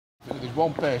there's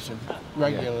one person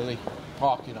regularly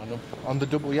parking on them. On the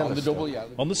double yellow.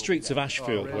 On the streets of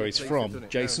Ashfield, where he's from,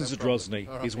 Jason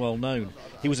Zadrozny is well known.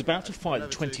 He was about to fight the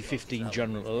 2015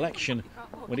 general election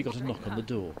when he got a knock on the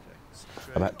door.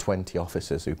 About 20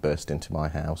 officers who burst into my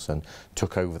house and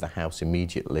took over the house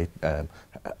immediately,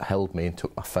 held me and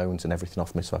took my phones and everything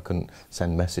off me so I couldn't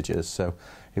send messages. So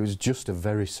it was just a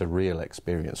very surreal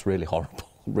experience, really horrible,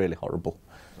 really horrible.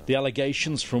 The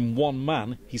allegations from one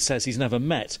man he says he's never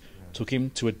met took him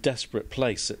to a desperate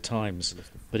place at times,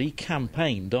 but he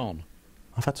campaigned on.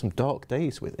 I've had some dark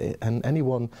days with it, and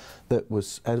anyone that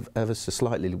was ever so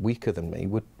slightly weaker than me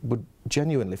would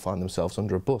genuinely find themselves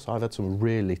under a bus. I've had some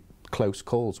really close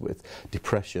calls with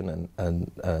depression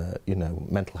and you know,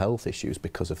 mental health issues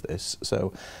because of this.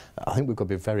 So I think we've got to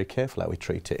be very careful how we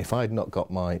treat it. If I'd not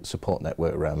got my support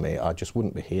network around me, I just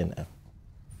wouldn't be here now.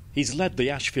 He's led the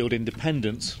Ashfield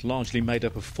Independent, largely made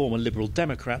up of former Liberal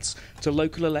Democrats, to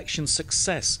local election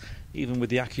success, even with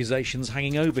the accusations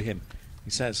hanging over him.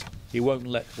 He says he won't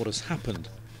let what has happened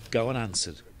go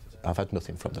unanswered. I've had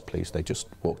nothing from the police. They just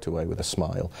walked away with a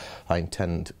smile. I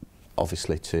intend,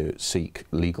 obviously, to seek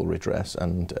legal redress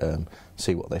and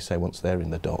see what they say once they're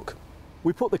in the dock.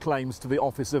 We put the claims to the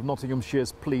office of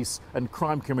Nottinghamshire's Police and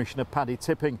Crime Commissioner Paddy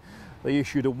Tipping. They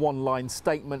issued a one-line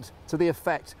statement to the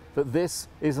effect that this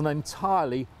is an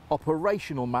entirely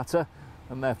operational matter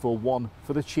and therefore one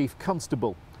for the Chief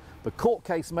Constable. The court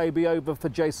case may be over for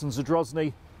Jason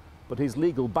Zadrozny, but his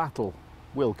legal battle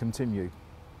will continue.